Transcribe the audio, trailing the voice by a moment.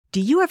Do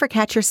you ever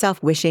catch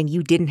yourself wishing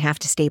you didn't have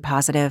to stay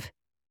positive?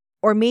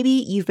 Or maybe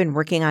you've been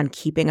working on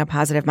keeping a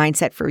positive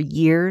mindset for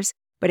years,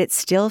 but it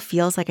still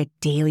feels like a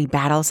daily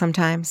battle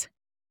sometimes?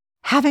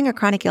 Having a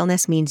chronic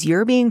illness means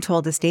you're being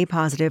told to stay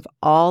positive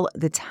all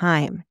the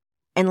time.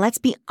 And let's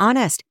be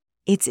honest,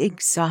 it's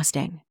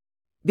exhausting.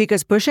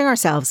 Because pushing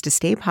ourselves to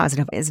stay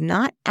positive is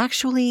not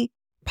actually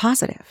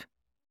positive.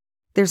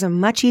 There's a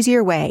much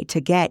easier way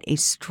to get a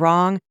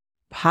strong,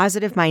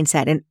 positive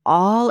mindset and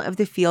all of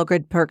the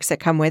feel-good perks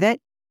that come with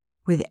it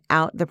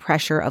without the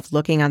pressure of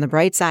looking on the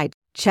bright side.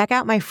 Check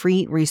out my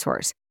free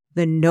resource,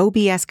 The No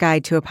BS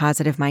Guide to a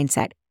Positive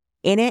Mindset.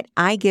 In it,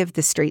 I give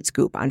the straight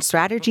scoop on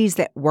strategies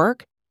that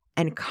work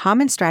and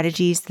common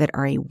strategies that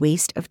are a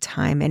waste of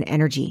time and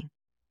energy.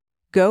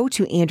 Go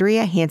to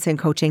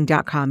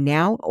AndreaHansonCoaching.com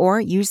now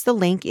or use the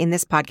link in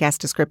this podcast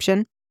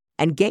description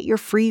and get your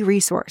free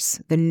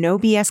resource, The No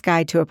BS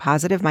Guide to a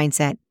Positive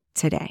Mindset,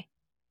 today.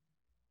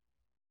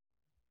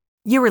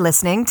 You were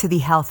listening to the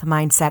Health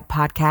Mindset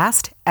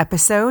Podcast,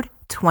 episode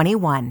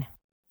 21.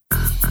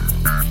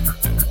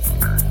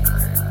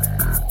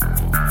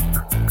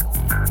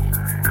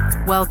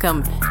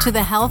 Welcome to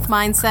the Health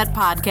Mindset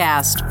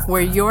Podcast,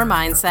 where your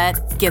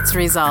mindset gets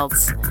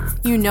results.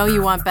 You know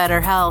you want better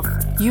health.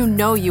 You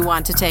know you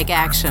want to take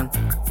action.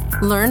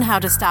 Learn how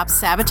to stop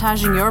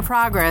sabotaging your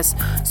progress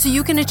so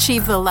you can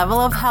achieve the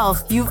level of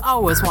health you've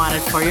always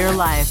wanted for your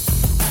life.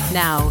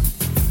 Now,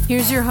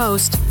 here's your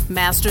host,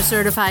 Master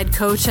Certified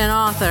Coach and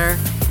author,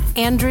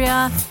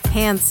 Andrea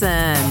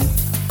Hanson.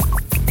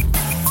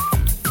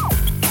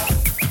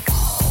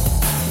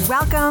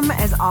 Welcome.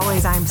 As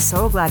always, I'm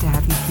so glad to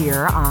have you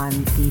here on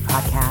the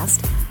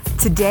podcast.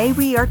 Today,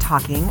 we are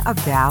talking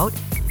about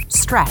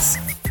stress.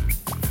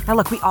 Now,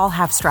 look, we all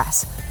have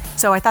stress.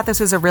 So I thought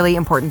this was a really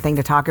important thing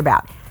to talk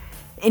about.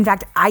 In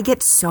fact, I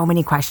get so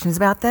many questions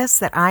about this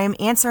that I am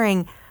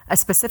answering a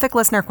specific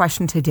listener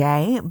question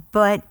today,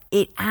 but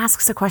it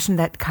asks a question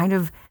that kind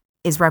of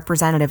is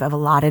representative of a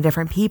lot of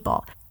different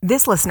people.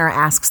 This listener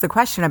asks the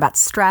question about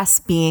stress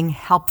being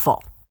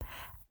helpful.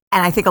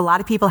 And I think a lot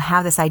of people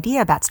have this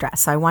idea about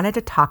stress, so I wanted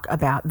to talk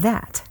about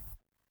that.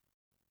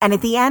 And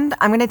at the end,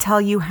 I'm going to tell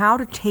you how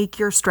to take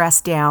your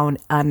stress down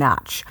a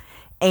notch,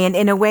 and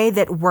in a way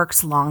that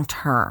works long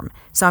term.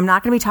 So I'm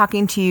not going to be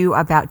talking to you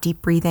about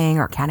deep breathing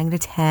or counting to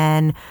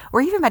 10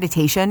 or even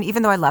meditation.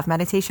 Even though I love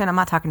meditation, I'm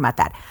not talking about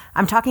that.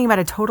 I'm talking about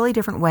a totally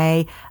different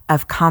way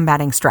of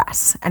combating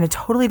stress and a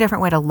totally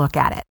different way to look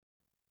at it.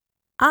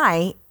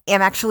 I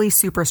am actually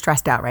super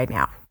stressed out right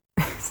now.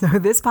 So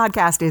this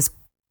podcast is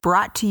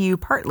brought to you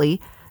partly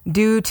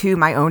due to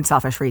my own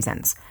selfish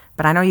reasons,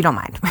 but I know you don't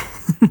mind.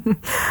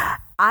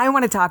 I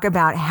want to talk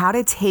about how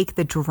to take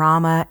the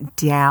drama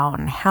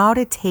down, how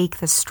to take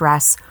the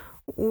stress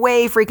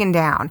way freaking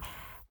down.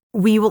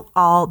 We will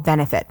all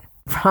benefit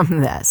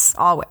from this,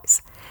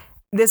 always.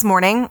 This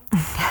morning,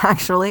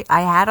 actually,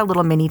 I had a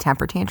little mini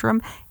temper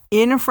tantrum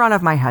in front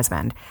of my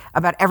husband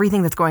about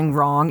everything that's going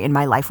wrong in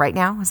my life right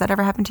now. Has that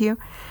ever happened to you?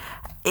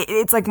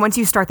 It's like once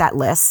you start that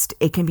list,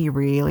 it can be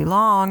really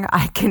long.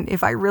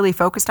 If I really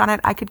focused on it,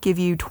 I could give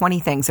you 20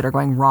 things that are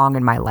going wrong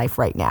in my life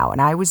right now.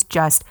 And I was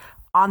just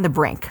on the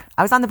brink.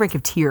 I was on the brink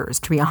of tears,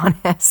 to be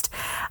honest.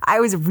 I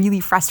was really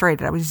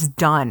frustrated. I was just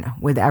done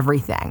with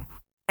everything.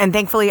 And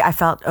thankfully, I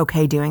felt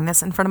okay doing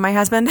this in front of my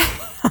husband.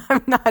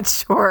 I'm not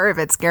sure if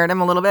it scared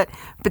him a little bit,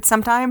 but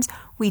sometimes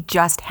we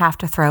just have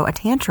to throw a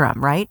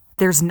tantrum, right?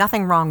 There's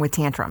nothing wrong with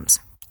tantrums.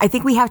 I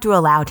think we have to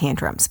allow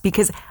tantrums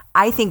because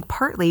I think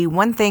partly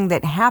one thing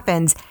that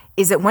happens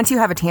is that once you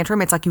have a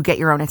tantrum, it's like you get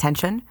your own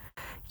attention.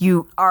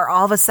 You are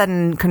all of a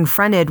sudden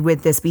confronted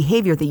with this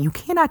behavior that you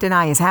cannot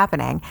deny is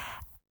happening.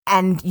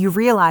 And you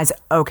realize,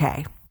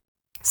 okay,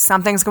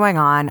 something's going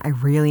on. I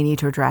really need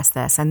to address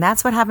this. And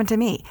that's what happened to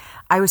me.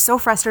 I was so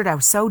frustrated. I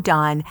was so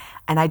done.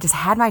 And I just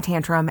had my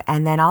tantrum.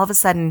 And then all of a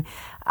sudden,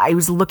 I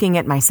was looking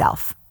at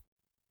myself.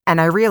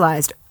 And I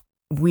realized,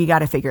 we got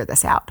to figure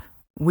this out.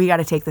 We got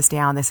to take this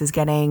down. This is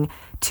getting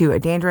to a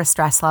dangerous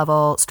stress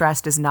level.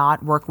 Stress does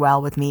not work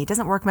well with me. It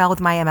doesn't work well with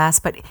my MS,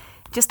 but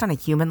just on a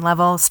human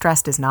level,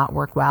 stress does not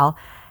work well.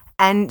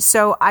 And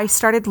so I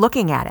started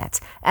looking at it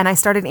and I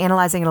started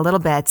analyzing it a little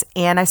bit.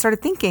 And I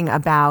started thinking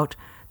about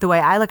the way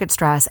I look at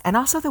stress and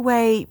also the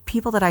way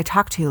people that I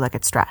talk to look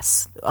at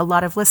stress. A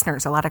lot of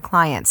listeners, a lot of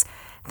clients,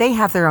 they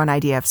have their own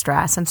idea of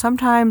stress. And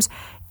sometimes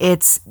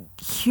it's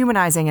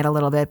humanizing it a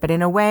little bit, but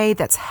in a way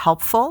that's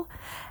helpful.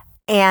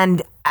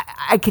 And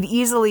I could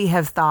easily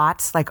have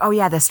thought like, oh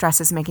yeah, this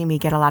stress is making me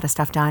get a lot of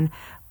stuff done,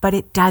 but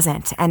it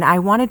doesn't. And I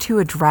wanted to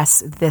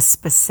address this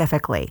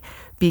specifically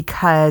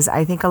because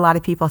I think a lot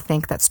of people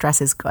think that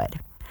stress is good.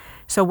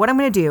 So what I'm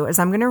going to do is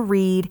I'm going to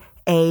read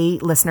a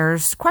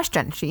listener's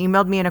question. She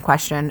emailed me in a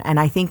question, and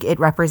I think it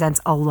represents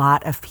a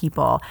lot of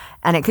people.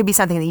 And it could be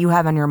something that you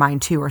have on your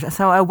mind too, or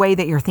so a way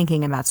that you're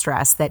thinking about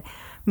stress that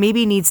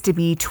maybe needs to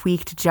be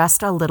tweaked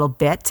just a little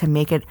bit to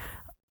make it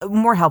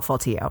more helpful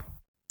to you.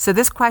 So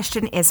this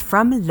question is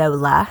from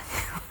Lola,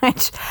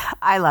 which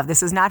I love.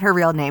 This is not her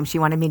real name. She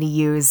wanted me to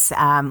use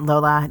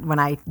Lola when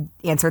I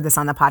answered this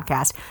on the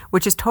podcast,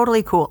 which is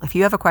totally cool. If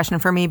you have a question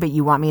for me, but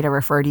you want me to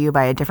refer to you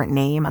by a different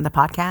name on the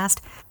podcast,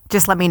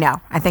 just let me know.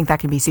 I think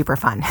that can be super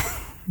fun.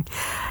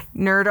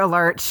 Nerd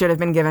alert should have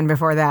been given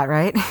before that,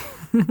 right?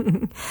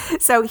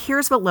 So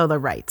here's what Lola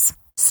writes.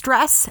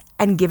 Stress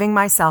and giving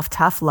myself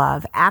tough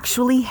love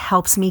actually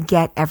helps me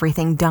get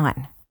everything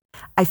done.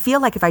 I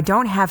feel like if I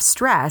don't have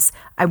stress,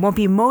 I won't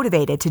be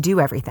motivated to do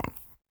everything.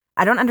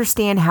 I don't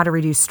understand how to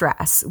reduce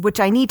stress, which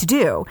I need to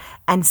do,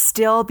 and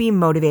still be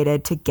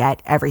motivated to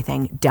get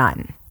everything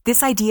done.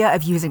 This idea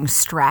of using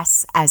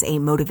stress as a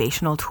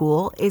motivational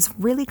tool is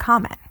really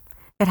common.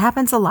 It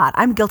happens a lot.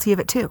 I'm guilty of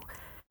it too,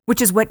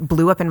 which is what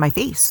blew up in my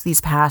face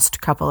these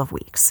past couple of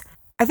weeks.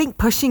 I think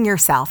pushing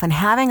yourself and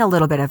having a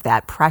little bit of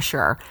that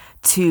pressure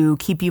to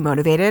keep you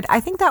motivated, I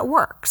think that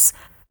works.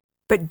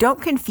 But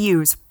don't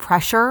confuse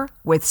pressure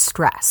with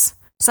stress.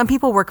 Some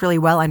people work really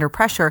well under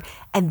pressure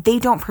and they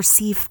don't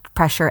perceive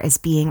pressure as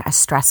being a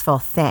stressful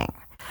thing.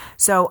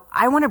 So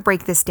I want to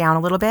break this down a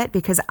little bit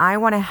because I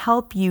want to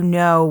help you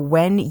know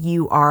when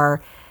you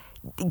are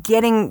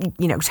getting,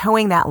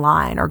 towing that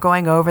line or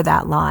going over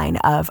that line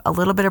of a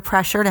little bit of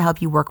pressure to help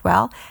you work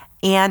well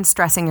and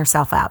stressing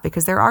yourself out,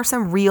 because there are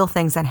some real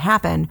things that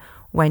happen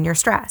when you're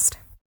stressed.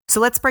 So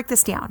let's break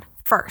this down.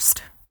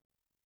 First,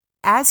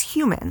 as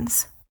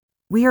humans,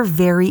 we are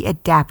very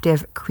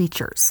adaptive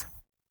creatures.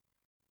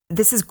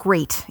 This is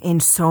great in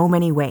so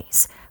many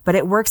ways, but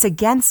it works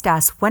against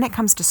us when it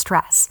comes to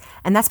stress.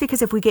 And that's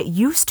because if we get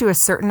used to a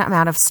certain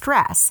amount of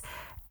stress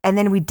and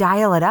then we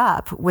dial it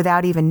up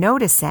without even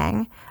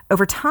noticing,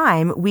 over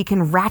time, we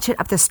can ratchet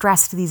up the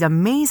stress to these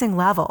amazing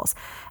levels.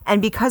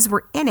 And because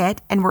we're in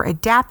it and we're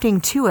adapting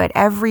to it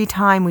every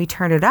time we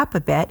turn it up a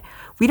bit,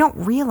 we don't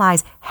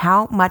realize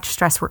how much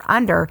stress we're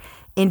under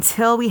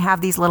until we have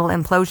these little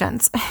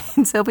implosions,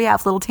 until we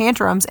have little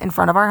tantrums in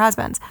front of our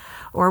husbands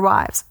or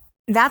wives.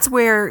 That's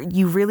where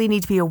you really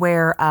need to be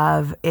aware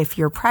of if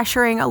you're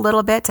pressuring a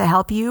little bit to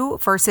help you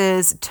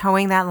versus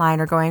towing that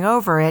line or going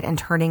over it and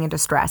turning into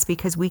stress,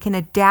 because we can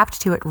adapt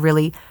to it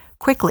really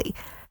quickly.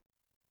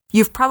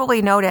 You've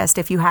probably noticed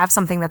if you have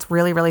something that's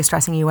really, really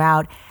stressing you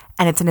out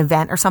and it's an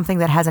event or something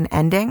that has an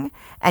ending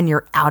and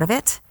you're out of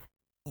it,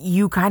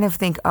 you kind of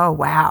think, oh,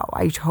 wow,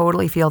 I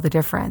totally feel the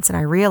difference. And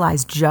I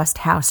realized just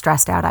how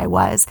stressed out I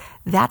was.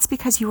 That's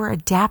because you were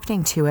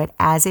adapting to it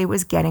as it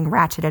was getting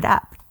ratcheted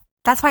up.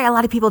 That's why a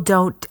lot of people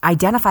don't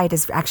identify it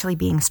as actually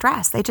being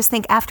stressed. They just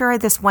think after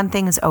this one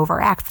thing is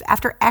over,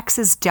 after X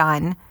is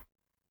done,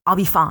 I'll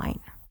be fine.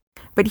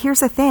 But here's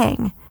the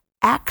thing.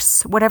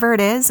 X, whatever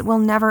it is, will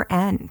never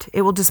end.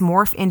 It will just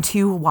morph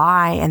into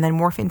Y and then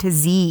morph into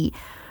Z,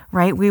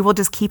 right? We will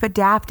just keep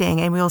adapting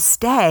and we'll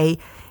stay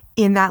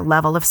in that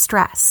level of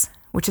stress,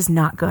 which is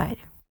not good.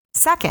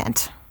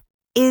 Second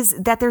is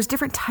that there's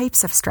different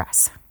types of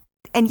stress.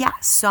 And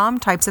yes, some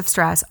types of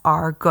stress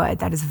are good.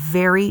 That is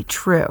very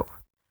true.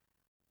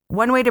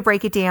 One way to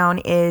break it down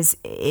is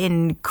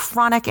in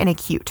chronic and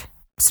acute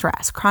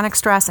stress, chronic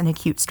stress and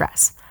acute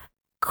stress.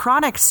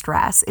 Chronic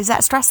stress is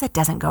that stress that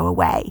doesn't go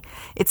away.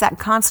 It's that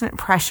constant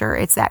pressure.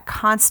 It's that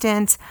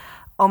constant,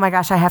 oh my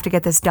gosh, I have to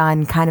get this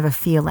done kind of a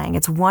feeling.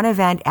 It's one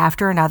event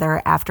after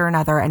another,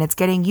 and it's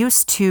getting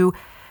used to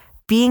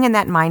being in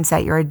that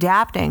mindset. You're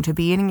adapting to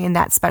being in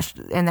that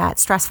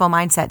stressful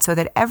mindset so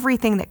that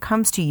everything that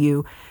comes to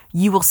you,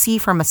 you will see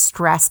from a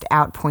stressed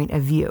out point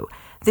of view.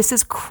 This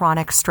is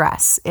chronic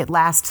stress. It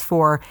lasts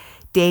for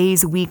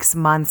days, weeks,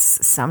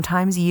 months,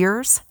 sometimes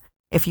years,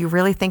 if you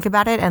really think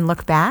about it and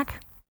look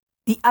back.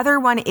 The other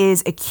one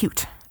is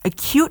acute.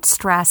 Acute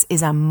stress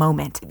is a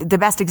moment. The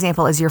best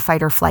example is your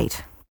fight or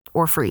flight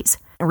or freeze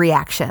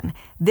reaction.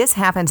 This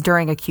happens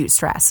during acute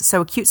stress.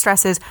 So acute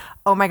stress is,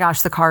 oh my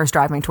gosh, the car is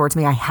driving towards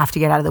me. I have to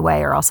get out of the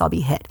way or else I'll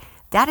be hit.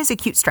 That is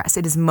acute stress.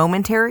 It is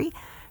momentary.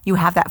 You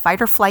have that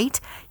fight or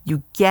flight.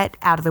 You get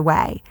out of the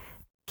way.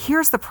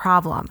 Here's the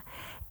problem.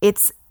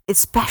 It's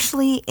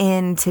especially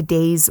in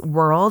today's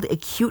world,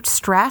 acute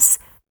stress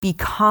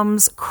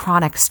becomes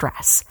chronic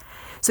stress.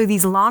 So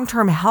these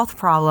long-term health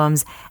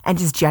problems and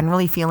just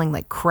generally feeling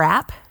like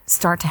crap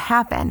start to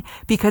happen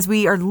because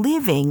we are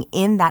living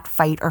in that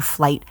fight or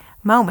flight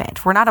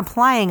moment. We're not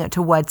applying it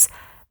to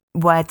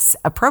what's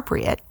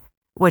appropriate,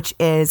 which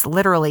is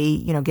literally,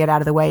 get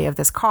out of the way of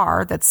this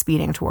car that's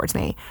speeding towards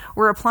me.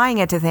 We're applying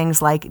it to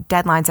things like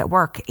deadlines at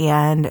work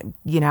and,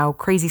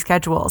 crazy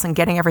schedules and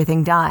getting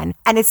everything done.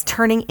 And it's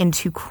turning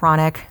into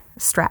chronic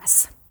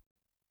stress.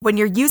 When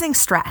you're using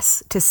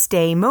stress to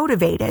stay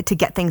motivated to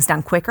get things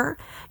done quicker,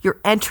 you're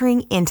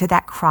entering into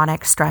that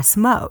chronic stress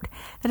mode.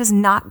 That is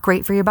not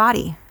great for your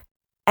body.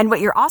 And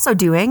what you're also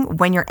doing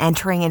when you're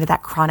entering into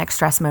that chronic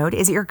stress mode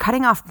is that you're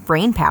cutting off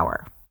brain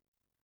power.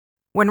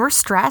 When we're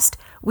stressed,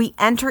 we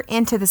enter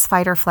into this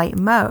fight or flight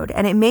mode,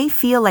 and it may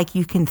feel like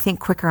you can think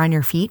quicker on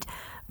your feet,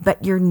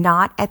 but you're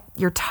not at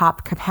your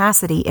top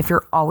capacity if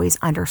you're always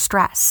under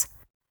stress.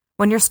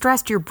 When you're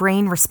stressed, your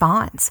brain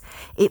responds.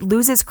 It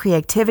loses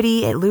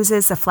creativity. It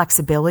loses the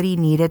flexibility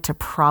needed to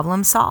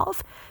problem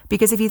solve.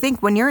 Because if you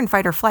think when you're in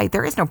fight or flight,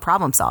 there is no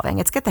problem solving.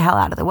 It's get the hell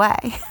out of the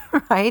way,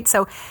 right?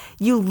 So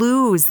you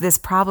lose this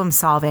problem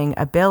solving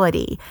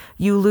ability.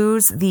 You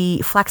lose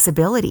the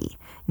flexibility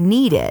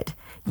needed.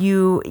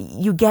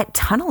 You get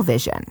tunnel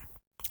vision,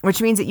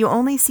 which means that you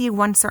only see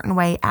one certain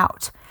way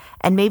out.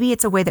 And maybe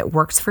it's a way that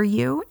works for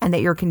you and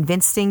that you're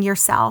convincing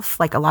yourself,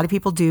 like a lot of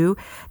people do,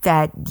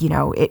 that,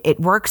 it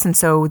works. And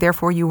so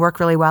therefore you work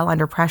really well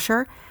under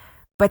pressure.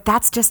 But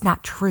that's just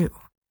not true.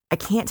 I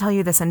can't tell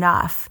you this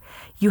enough.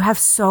 You have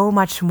so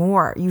much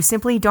more. You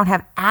simply don't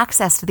have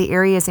access to the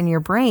areas in your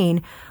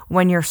brain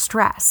when you're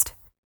stressed.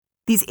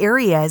 These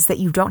areas that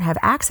you don't have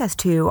access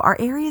to are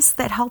areas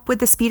that help with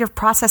the speed of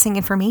processing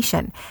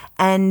information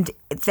and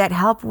that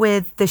help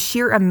with the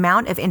sheer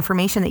amount of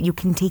information that you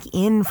can take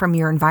in from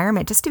your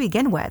environment just to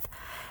begin with.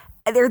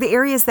 They're the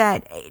areas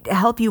that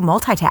help you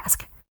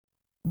multitask.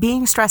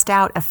 Being stressed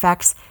out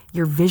affects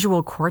your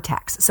visual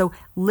cortex. So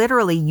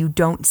literally, you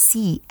don't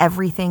see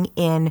everything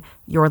in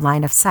your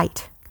line of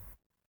sight.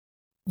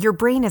 Your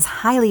brain is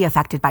highly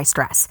affected by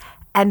stress.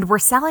 And we're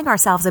selling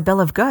ourselves a bill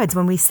of goods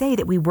when we say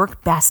that we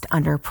work best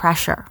under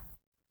pressure.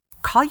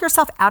 Call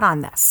yourself out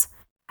on this.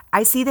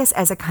 I see this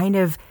as a kind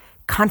of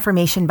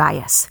confirmation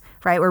bias,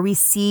 right? Where we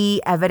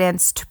see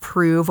evidence to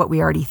prove what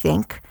we already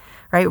think,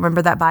 right?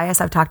 Remember that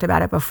bias? I've talked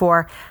about it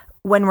before.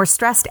 When we're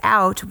stressed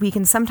out, we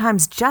can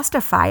sometimes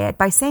justify it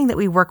by saying that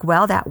we work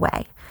well that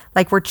way,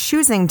 like we're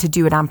choosing to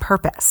do it on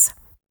purpose.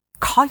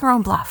 Call your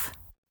own bluff.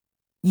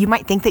 You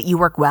might think that you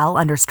work well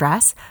under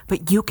stress,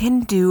 but you can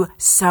do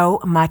so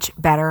much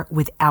better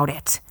without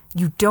it.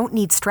 You don't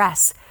need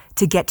stress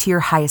to get to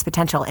your highest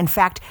potential. In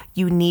fact,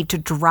 you need to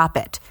drop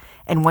it.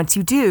 And once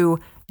you do,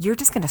 you're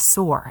just going to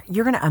soar.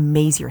 You're going to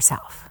amaze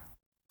yourself.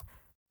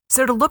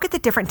 So to look at the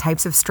different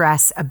types of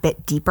stress a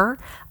bit deeper,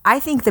 I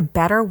think the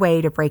better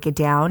way to break it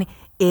down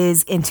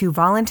is into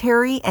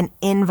voluntary and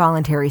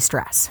involuntary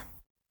stress.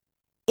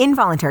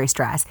 Involuntary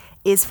stress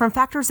is from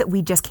factors that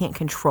we just can't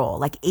control,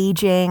 like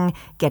aging,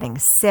 getting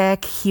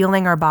sick,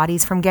 healing our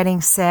bodies from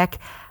getting sick.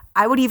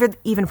 I would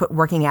even put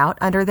working out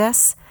under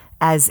this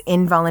as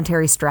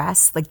involuntary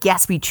stress. Like,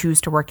 yes, we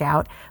choose to work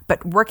out,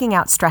 but working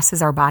out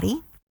stresses our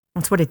body.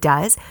 That's what it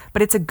does,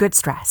 but it's a good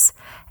stress.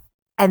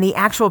 And the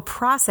actual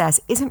process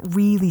isn't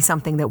really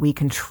something that we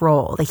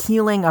control. The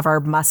healing of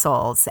our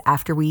muscles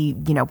after we,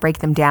 break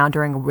them down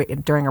during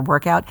a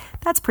workout,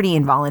 that's pretty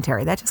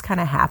involuntary. That just kind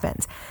of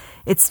happens.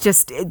 It's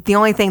just the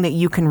only thing that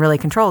you can really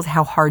control is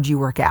how hard you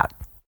work out.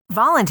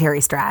 Voluntary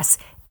stress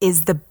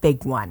is the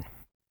big one.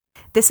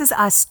 This is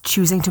us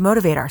choosing to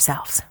motivate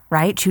ourselves,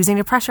 right? Choosing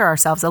to pressure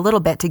ourselves a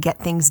little bit to get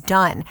things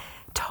done.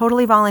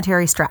 Totally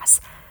voluntary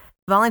stress.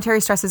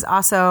 Voluntary stress is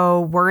also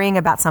worrying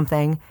about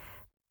something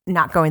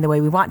not going the way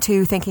we want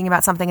to, thinking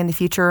about something in the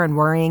future and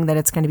worrying that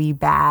it's going to be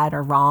bad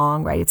or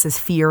wrong, right? It's this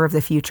fear of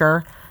the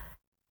future.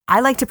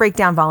 I like to break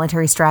down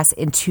voluntary stress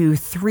into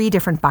 3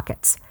 different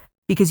buckets.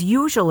 Because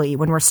usually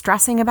when we're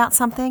stressing about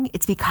something,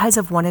 it's because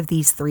of one of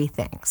these 3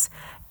 things.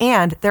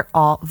 And they're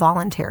all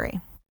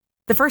voluntary.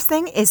 The first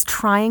thing is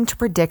trying to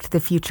predict the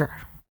future.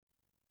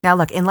 Now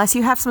look, unless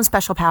you have some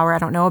special power I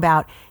don't know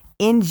about,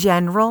 in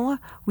general,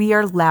 we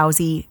are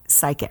lousy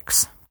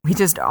psychics. We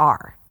just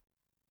are.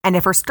 And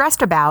if we're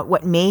stressed about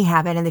what may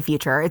happen in the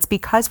future, it's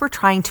because we're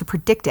trying to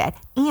predict it,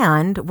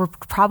 and we're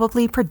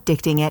probably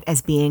predicting it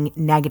as being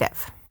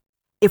negative.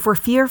 If we're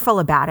fearful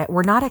about it,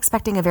 we're not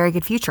expecting a very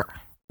good future.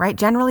 Right?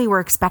 Generally,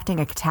 we're expecting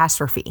a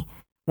catastrophe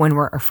when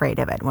we're afraid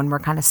of it, when we're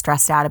kind of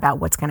stressed out about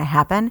what's going to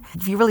happen.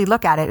 If you really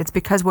look at it, it's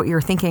because what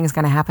you're thinking is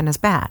going to happen is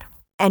bad.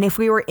 And if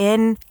we were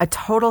in a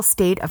total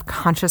state of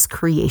conscious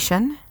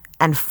creation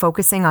and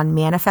focusing on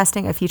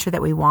manifesting a future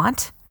that we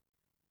want,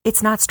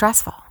 it's not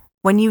stressful.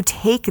 When you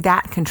take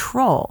that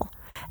control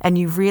and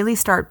you really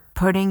start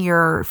putting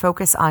your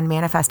focus on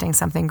manifesting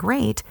something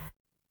great,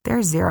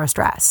 there's zero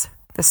stress.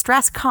 The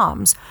stress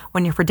comes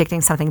when you're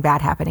predicting something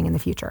bad happening in the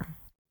future.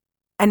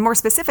 And more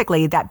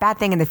specifically, that bad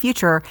thing in the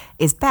future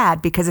is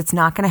bad because it's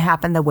not going to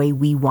happen the way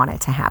we want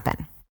it to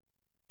happen.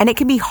 And it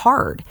can be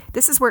hard.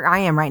 This is where I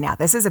am right now.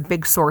 This is a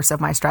big source of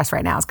my stress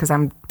right now, is because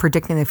I'm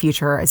predicting the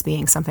future as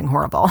being something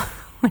horrible,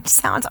 which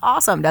sounds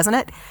awesome, doesn't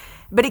it?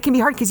 But it can be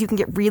hard because you can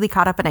get really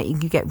caught up in it. You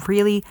can get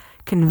really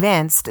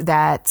convinced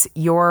that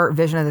your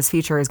vision of this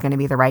future is going to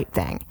be the right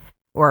thing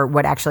or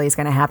what actually is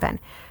going to happen.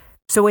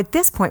 So at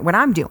this point, what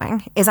I'm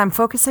doing is I'm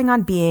focusing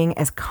on being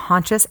as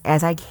conscious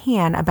as I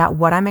can about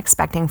what I'm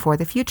expecting for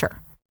the future.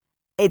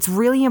 It's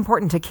really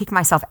important to kick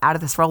myself out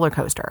of this roller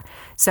coaster.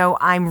 So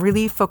I'm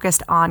really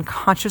focused on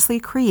consciously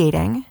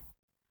creating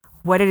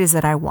what it is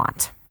that I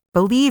want,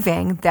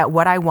 believing that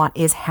what I want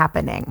is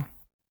happening.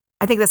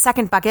 I think the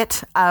second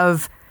bucket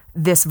of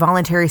this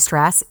voluntary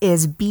stress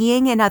is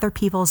being in other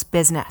people's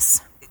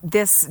business.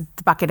 This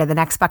bucket and the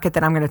next bucket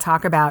that I'm going to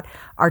talk about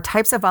are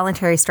types of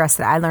voluntary stress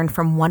that I learned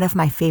from one of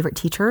my favorite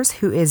teachers,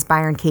 who is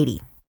Byron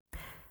Katie.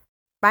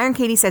 Byron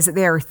Katie says that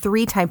there are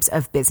 3 types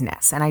of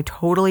business, and I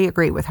totally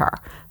agree with her.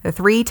 The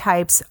 3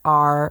 types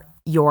are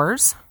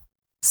yours,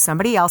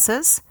 somebody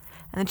else's,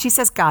 And then she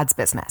says God's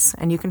business.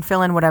 And you can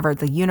fill in whatever,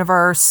 the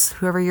universe,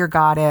 whoever your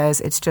God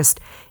is.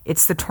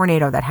 It's the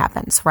tornado that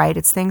happens, right?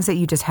 It's things that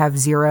you just have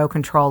zero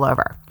control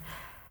over.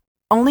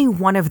 Only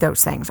one of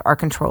those things are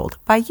controlled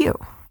by you.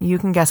 You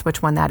can guess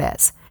which one that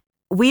is.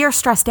 We are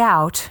stressed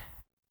out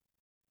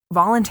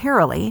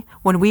voluntarily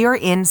when we are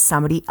in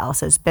somebody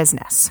else's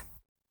business.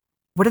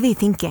 What are they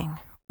thinking?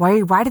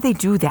 Why do they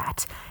do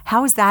that?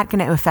 How is that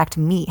going to affect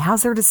me?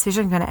 How's their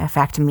decision going to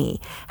affect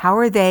me? How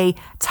are they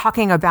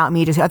talking about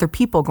me to other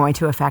people going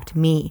to affect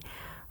me?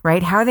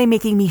 Right? How are they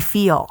making me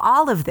feel?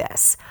 All of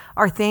this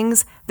are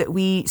things that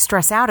we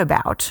stress out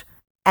about,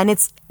 and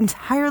it's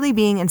entirely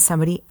being in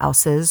somebody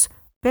else's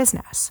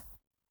business.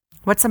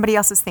 What somebody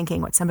else is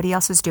thinking, what somebody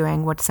else is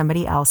doing, what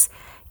somebody else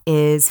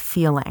is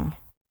feeling.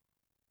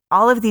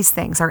 All of these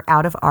things are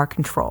out of our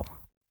control.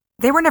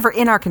 They were never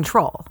in our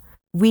control.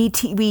 We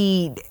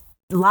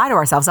lie to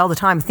ourselves all the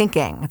time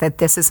thinking that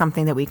this is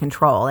something that we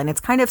control, and it's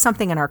kind of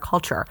something in our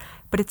culture,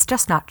 but it's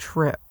just not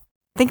true.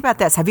 Think about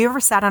this. Have you ever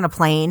sat on a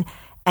plane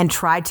and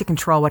tried to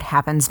control what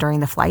happens during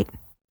the flight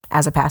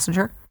as a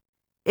passenger?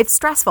 It's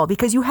stressful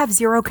because you have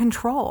zero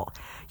control.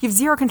 You have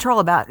zero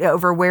control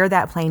over where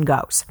that plane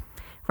goes,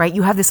 right?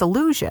 You have this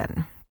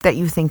illusion that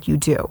you think you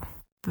do,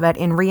 but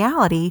in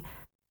reality,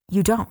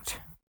 you don't.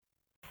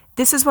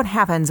 This is what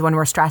happens when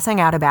we're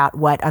stressing out about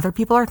what other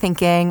people are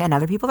thinking and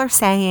other people are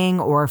saying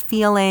or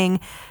feeling,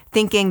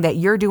 thinking that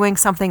you're doing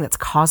something that's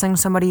causing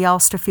somebody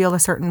else to feel a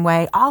certain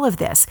way. All of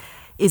this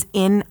is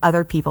in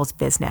other people's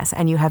business,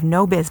 and you have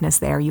no business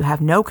there. You have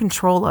no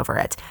control over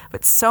it.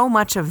 But so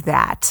much of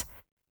that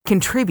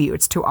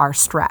contributes to our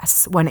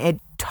stress when it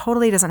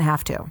totally doesn't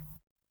have to.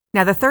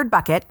 Now, the third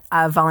bucket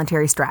of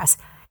voluntary stress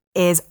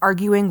is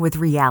arguing with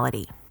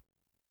reality.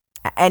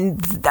 And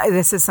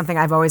this is something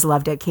I've always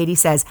loved it. Katie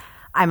says,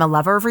 I'm a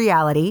lover of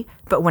reality,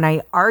 but when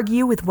I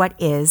argue with what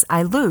is,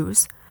 I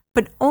lose,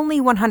 but only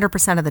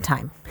 100% of the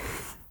time.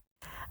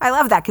 I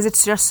love that because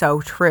it's just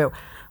so true.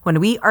 When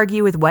we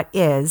argue with what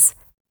is,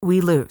 we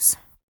lose.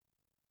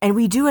 And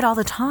we do it all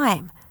the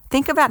time.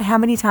 Think about how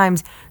many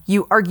times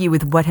you argue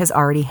with what has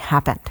already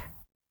happened,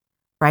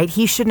 right?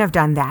 He shouldn't have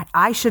done that.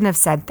 I shouldn't have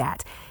said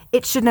that.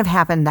 It shouldn't have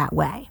happened that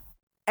way.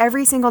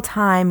 Every single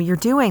time you're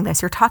doing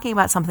this, you're talking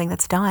about something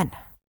that's done.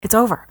 It's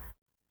over.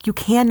 You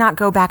cannot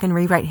go back and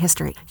rewrite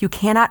history. You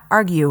cannot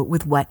argue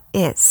with what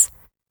is.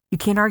 You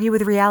can't argue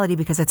with reality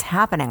because it's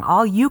happening.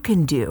 All you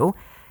can do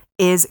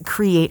is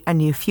create a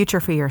new future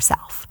for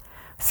yourself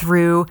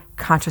through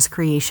conscious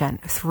creation,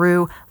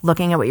 through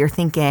looking at what you're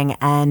thinking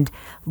and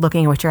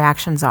looking at what your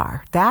actions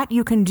are. That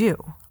you can do.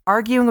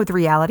 Arguing with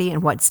reality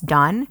and what's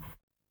done,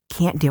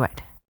 can't do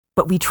it.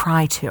 But we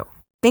try to.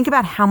 Think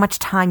about how much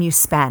time you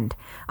spend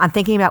on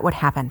thinking about what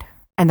happened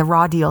and the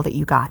raw deal that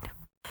you got,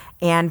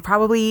 and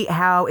probably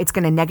how it's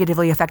going to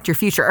negatively affect your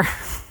future,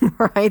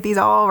 right? These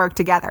all work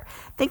together.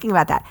 Thinking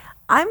about that.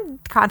 I'm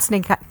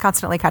constantly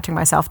catching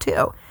myself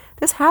too.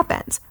 This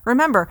happens.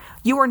 Remember,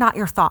 you are not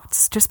your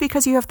thoughts. Just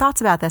because you have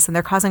thoughts about this and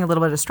they're causing a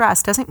little bit of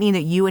stress doesn't mean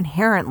that you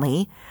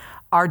inherently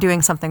are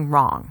doing something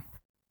wrong.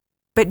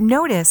 But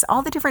notice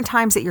all the different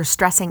times that you're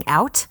stressing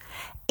out,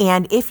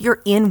 and if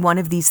you're in one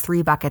of these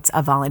three buckets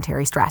of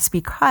voluntary stress,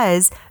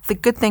 because the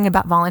good thing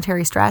about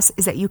voluntary stress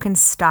is that you can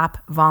stop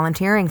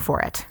volunteering for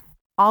it.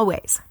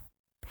 Always.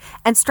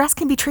 And stress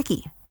can be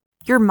tricky.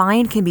 Your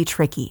mind can be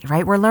tricky,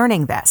 right? We're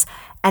learning this.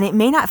 And it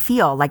may not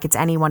feel like it's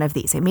any one of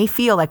these. It may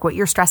feel like what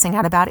you're stressing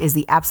out about is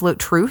the absolute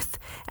truth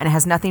and it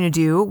has nothing to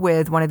do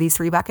with one of these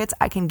three buckets.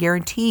 I can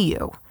guarantee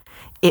you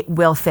it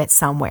will fit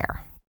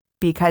somewhere,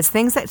 because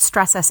things that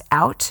stress us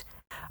out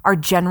are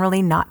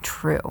generally not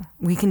true.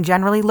 We can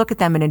generally look at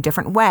them in a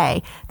different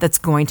way that's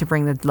going to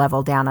bring the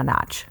level down a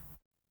notch.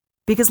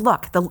 Because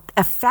look, the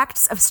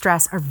effects of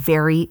stress are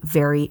very,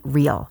 very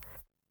real.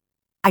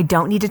 I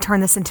don't need to turn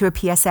this into a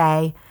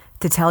PSA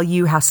to tell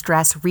you how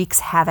stress wreaks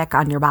havoc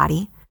on your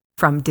body,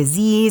 from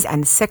disease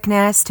and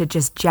sickness to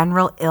just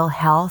general ill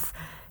health,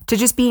 to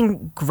just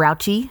being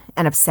grouchy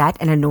and upset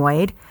and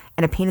annoyed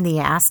and a pain in the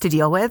ass to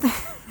deal with.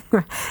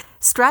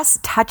 Stress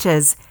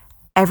touches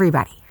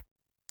everybody.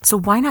 So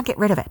why not get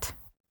rid of it?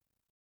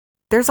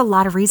 There's a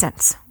lot of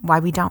reasons why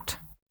we don't.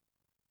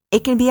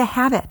 It can be a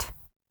habit.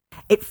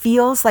 It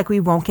feels like we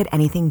won't get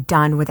anything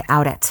done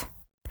without it.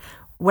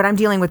 What I'm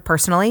dealing with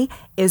personally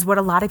is what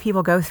a lot of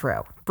people go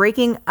through,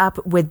 breaking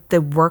up with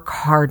the work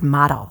hard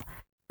model,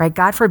 right?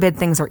 God forbid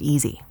things are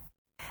easy.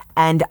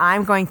 And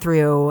I'm going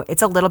through,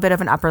 it's a little bit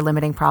of an upper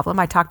limiting problem.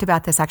 I talked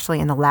about this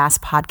actually in the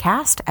last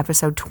podcast,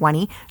 episode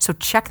 20. So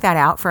check that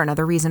out for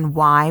another reason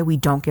why we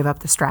don't give up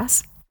the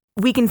stress.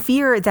 We can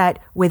fear that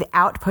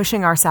without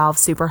pushing ourselves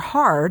super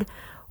hard,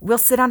 we'll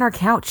sit on our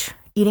couch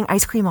eating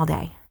ice cream all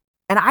day.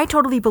 And I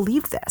totally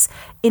believed this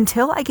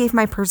until I gave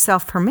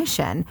myself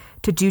permission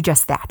to do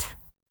just that.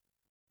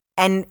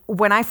 And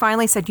when I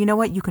finally said, you know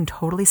what, you can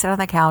totally sit on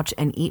the couch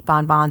and eat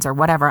bonbons or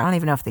whatever. I don't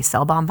even know if they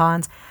sell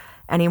bonbons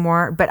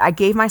anymore, but I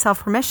gave myself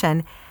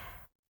permission,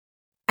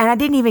 and I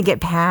didn't even get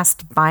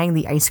past buying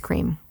the ice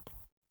cream.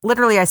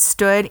 Literally, I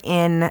stood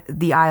in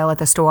the aisle at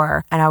the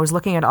store and I was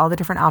looking at all the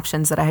different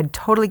options that I had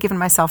totally given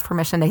myself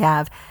permission to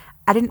have.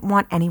 I didn't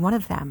want any one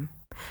of them.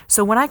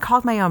 So when I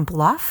called my own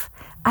bluff,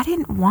 I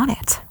didn't want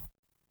it.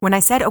 When I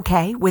said,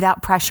 okay,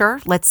 without pressure,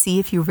 let's see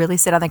if you really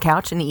sit on the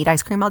couch and eat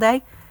ice cream all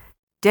day,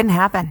 didn't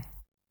happen.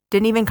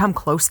 Didn't even come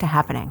close to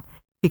happening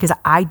because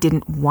I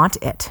didn't want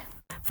it.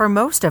 For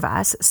most of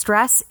us,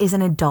 stress is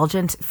an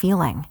indulgent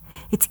feeling.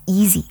 It's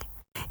easy.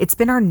 It's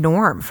been our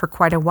norm for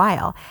quite a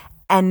while.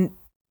 And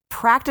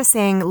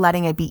practicing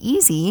letting it be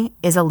easy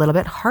is a little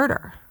bit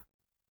harder.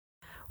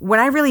 When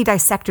I really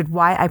dissected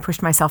why I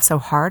pushed myself so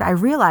hard, I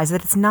realized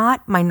that it's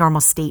not my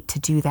normal state to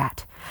do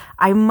that.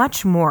 I'm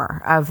much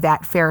more of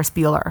that Ferris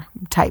Bueller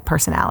type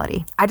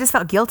personality. I just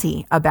felt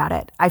guilty about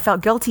it. I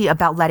felt guilty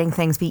about letting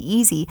things be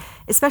easy,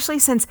 especially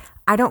since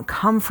I don't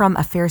come from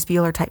a Ferris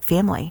Bueller type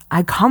family.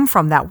 I come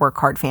from that work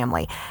hard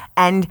family,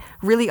 and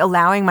really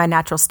allowing my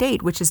natural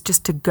state, which is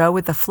just to go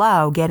with the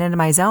flow, get into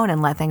my zone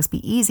and let things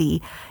be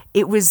easy.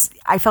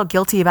 I felt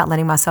guilty about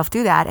letting myself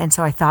do that. And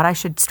so I thought I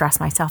should stress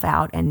myself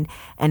out and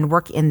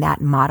work in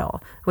that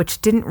model, which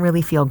didn't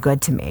really feel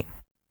good to me.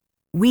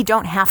 We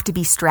don't have to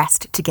be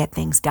stressed to get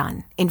things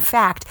done. In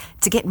fact,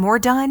 to get more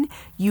done,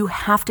 you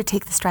have to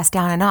take the stress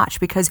down a notch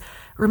because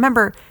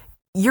remember,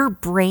 your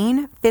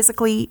brain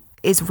physically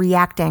is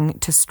reacting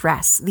to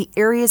stress. The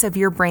areas of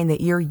your brain that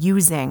you're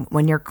using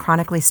when you're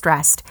chronically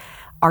stressed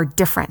are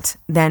different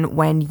than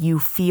when you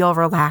feel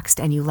relaxed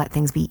and you let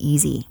things be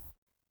easy.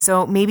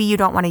 So maybe you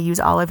don't want to use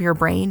all of your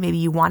brain. Maybe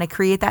you want to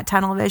create that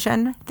tunnel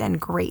vision. Then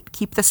great,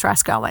 keep the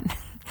stress going.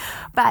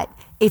 But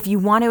if you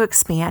want to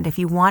expand, if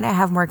you want to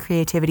have more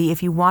creativity,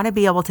 if you want to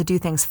be able to do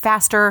things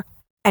faster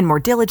and more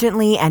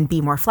diligently and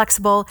be more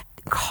flexible,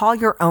 call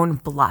your own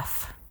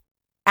bluff.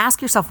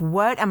 Ask yourself,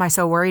 what am I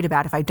so worried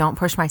about if I don't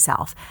push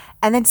myself?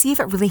 And then see if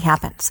it really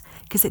happens,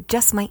 because it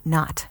just might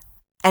not.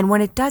 And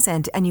when it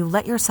doesn't, and you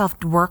let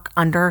yourself work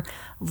under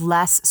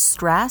less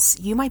stress,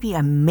 you might be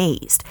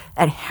amazed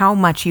at how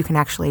much you can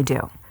actually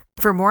do.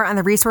 For more on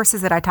the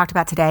resources that I talked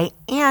about today,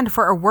 and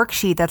for a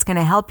worksheet that's going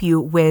to help you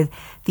with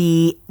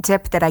the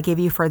tip that I gave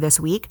you for this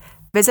week,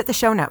 visit the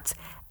show notes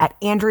at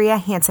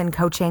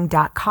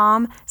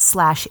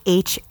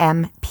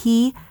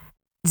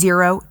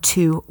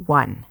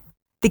AndreaHansenCoaching.com/HMP021.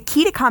 The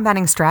key to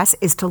combating stress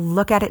is to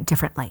look at it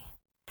differently.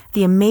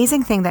 The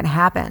amazing thing that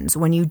happens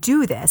when you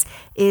do this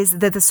is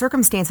that the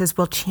circumstances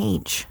will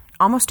change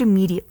almost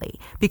immediately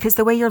because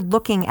the way you're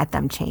looking at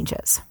them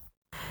changes.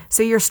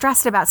 So you're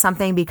stressed about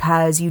something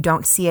because you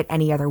don't see it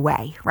any other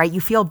way, right? You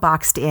feel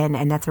boxed in,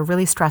 and that's a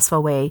really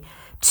stressful way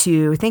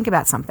to think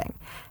about something.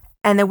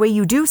 And the way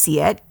you do see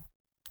it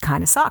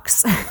kind of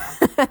sucks.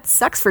 It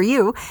sucks for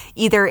you.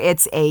 Either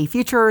it's a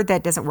future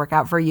that doesn't work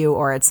out for you,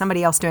 or it's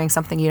somebody else doing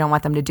something you don't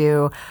want them to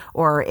do,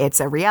 or it's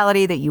a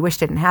reality that you wish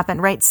didn't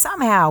happen, right?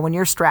 Somehow when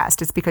you're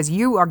stressed, it's because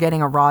you are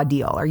getting a raw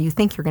deal, or you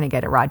think you're going to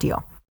get a raw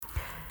deal.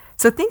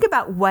 So think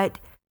about what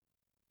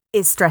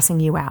is stressing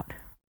you out.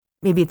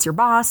 Maybe it's your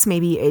boss,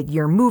 maybe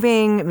you're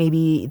moving,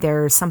 maybe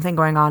there's something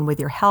going on with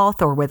your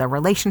health or with a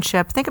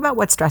relationship. Think about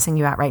what's stressing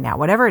you out right now,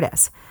 whatever it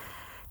is.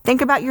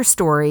 Think about your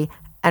story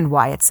and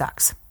why it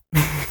sucks.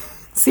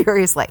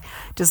 Seriously,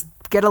 just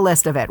get a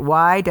list of it.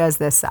 Why does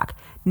this suck?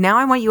 Now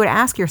I want you to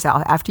ask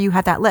yourself, after you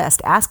had that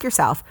list, ask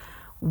yourself,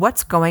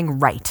 what's going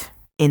right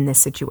in this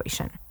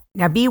situation?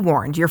 Now be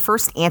warned, your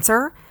first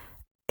answer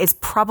is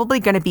probably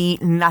going to be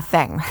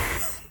nothing.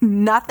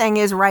 Nothing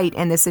is right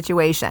in this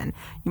situation.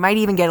 You might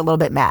even get a little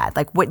bit mad.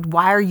 Like,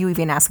 why are you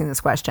even asking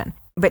this question?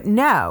 But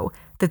know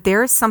that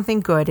there is something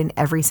good in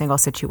every single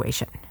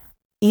situation.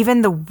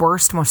 Even the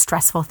worst, most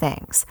stressful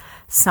things,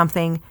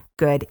 something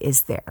good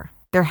is there.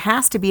 There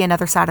has to be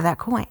another side of that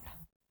coin.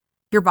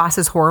 Your boss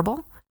is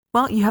horrible?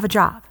 Well, you have a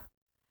job.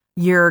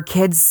 Your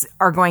kids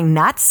are going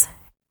nuts?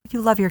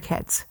 You love your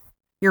kids.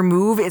 Your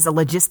move is a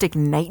logistic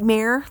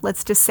nightmare,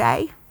 let's just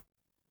say.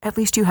 At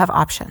least you have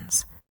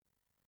options.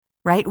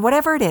 Right?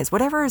 Whatever it is,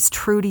 whatever is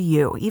true to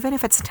you, even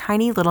if it's a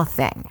tiny little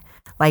thing,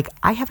 like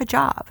I have a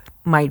job,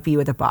 might be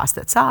with a boss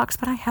that sucks,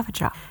 but I have a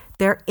job.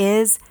 There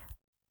is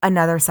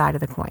another side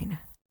of the coin.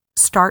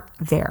 Start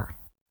there.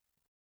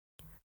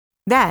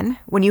 Then,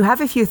 when you have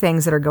a few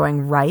things that are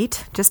going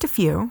right, just a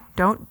few,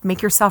 don't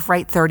make yourself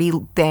write 30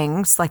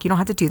 things, like you don't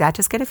have to do that,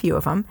 just get a few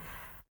of them.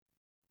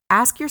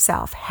 Ask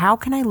yourself, how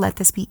can I let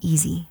this be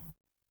easy?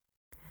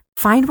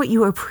 Find what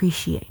you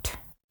appreciate.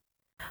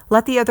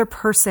 Let the other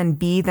person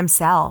be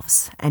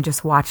themselves and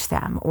just watch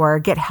them, or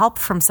get help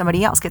from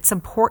somebody else, get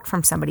support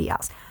from somebody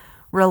else.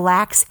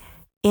 Relax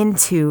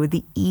into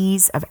the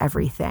ease of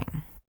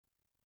everything.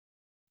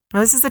 Now,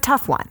 this is a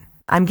tough one.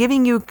 I'm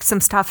giving you some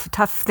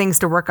tough things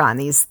to work on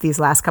these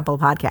last couple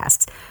of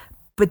podcasts,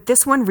 but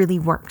this one really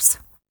works.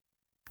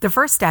 The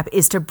first step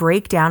is to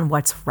break down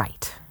what's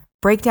right.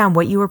 Break down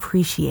what you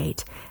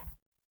appreciate,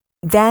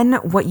 then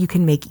what you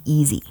can make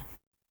easy.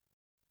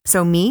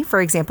 So me, for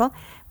example,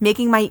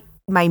 making my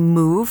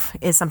move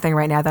is something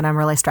right now that I'm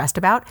really stressed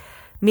about.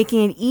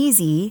 Making it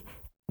easy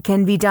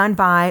can be done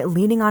by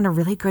leaning on a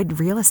really good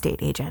real estate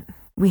agent.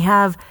 We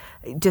have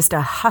just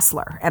a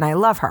hustler, and I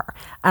love her,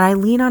 and I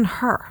lean on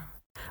her.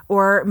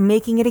 Or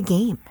making it a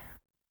game,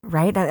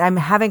 right? I'm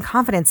having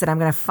confidence that I'm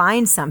going to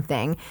find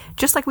something,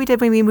 just like we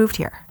did when we moved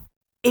here.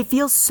 It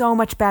feels so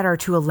much better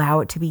to allow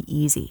it to be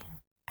easy.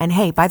 And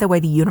hey, by the way,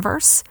 the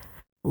universe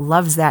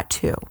loves that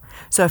too.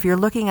 So if you're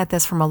looking at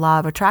this from a law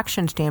of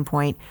attraction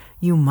standpoint,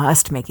 you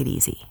must make it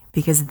easy,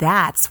 because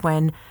that's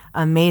when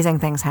amazing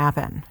things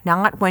happen.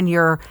 Not when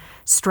you're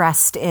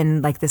stressed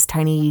in like this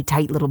tiny,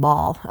 tight little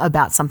ball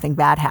about something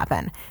bad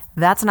happen.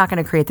 That's not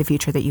going to create the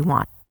future that you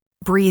want.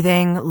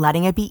 Breathing,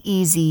 letting it be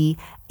easy,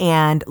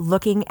 and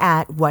looking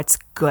at what's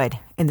good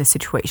in the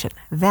situation.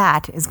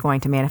 That is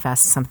going to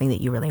manifest something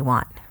that you really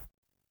want.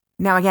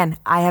 Now, again,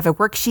 I have a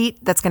worksheet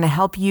that's going to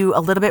help you a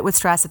little bit with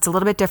stress. It's a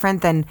little bit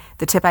different than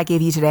the tip I gave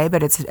you today,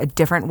 but it's a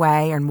different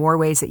way and more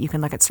ways that you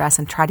can look at stress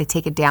and try to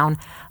take it down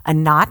a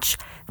notch.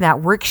 That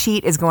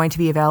worksheet is going to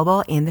be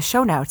available in the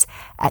show notes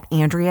at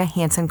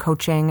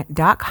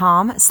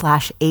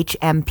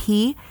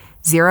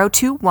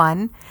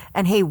AndreaHansonCoaching.com/HMP021.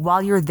 And hey,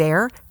 while you're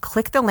there,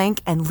 click the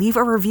link and leave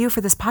a review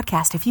for this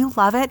podcast. If you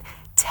love it,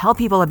 tell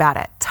people about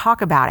it.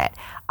 Talk about it.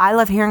 I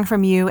love hearing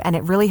from you, and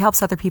it really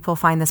helps other people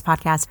find this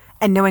podcast.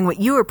 And knowing what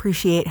you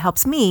appreciate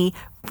helps me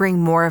bring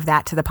more of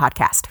that to the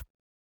podcast.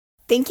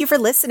 Thank you for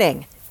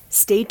listening.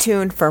 Stay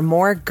tuned for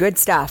more good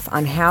stuff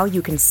on how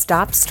you can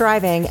stop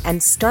striving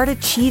and start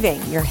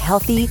achieving your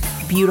healthy,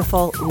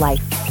 beautiful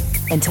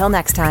life. Until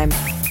next time,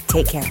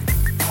 take care.